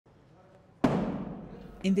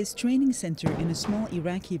In this training center in a small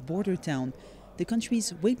Iraqi border town, the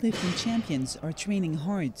country's weightlifting champions are training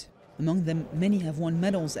hard. Among them, many have won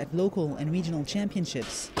medals at local and regional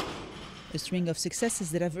championships. A string of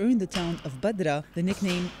successes that have earned the town of Badra the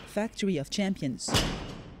nickname Factory of Champions.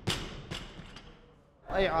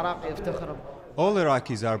 All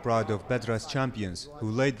Iraqis are proud of Badra's champions,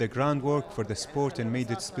 who laid the groundwork for the sport and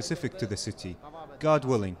made it specific to the city. God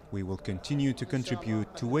willing, we will continue to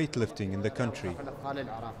contribute to weightlifting in the country.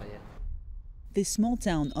 This small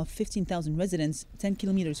town of 15,000 residents, 10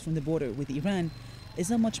 kilometers from the border with Iran,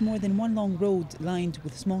 is not much more than one long road lined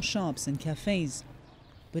with small shops and cafes.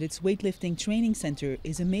 But its weightlifting training center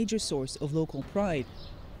is a major source of local pride.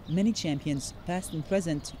 Many champions, past and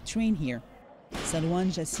present, train here.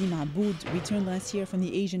 Salwan Jassim Aboud returned last year from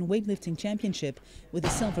the Asian Weightlifting Championship with a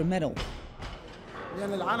silver medal.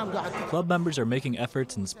 Club members are making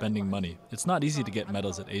efforts and spending money. It's not easy to get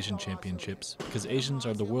medals at Asian championships because Asians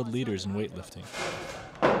are the world leaders in weightlifting.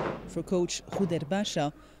 For coach Khuder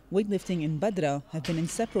Basha, weightlifting in Badra have been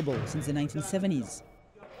inseparable since the 1970s.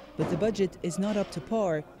 But the budget is not up to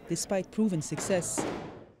par despite proven success.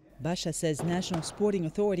 Basha says national sporting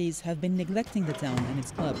authorities have been neglecting the town and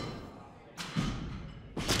its club.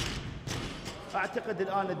 I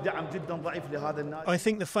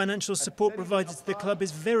think the financial support provided to the club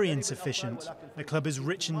is very insufficient. The club is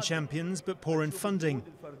rich in champions but poor in funding.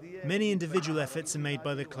 Many individual efforts are made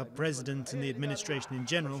by the club president and the administration in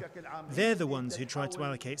general. They're the ones who try to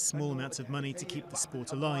allocate small amounts of money to keep the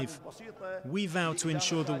sport alive. We vow to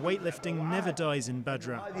ensure that weightlifting never dies in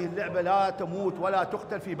Badra.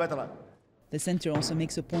 The center also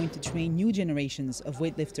makes a point to train new generations of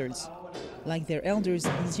weightlifters. Like their elders,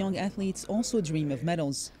 these young athletes also dream of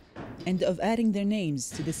medals and of adding their names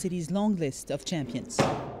to the city's long list of champions.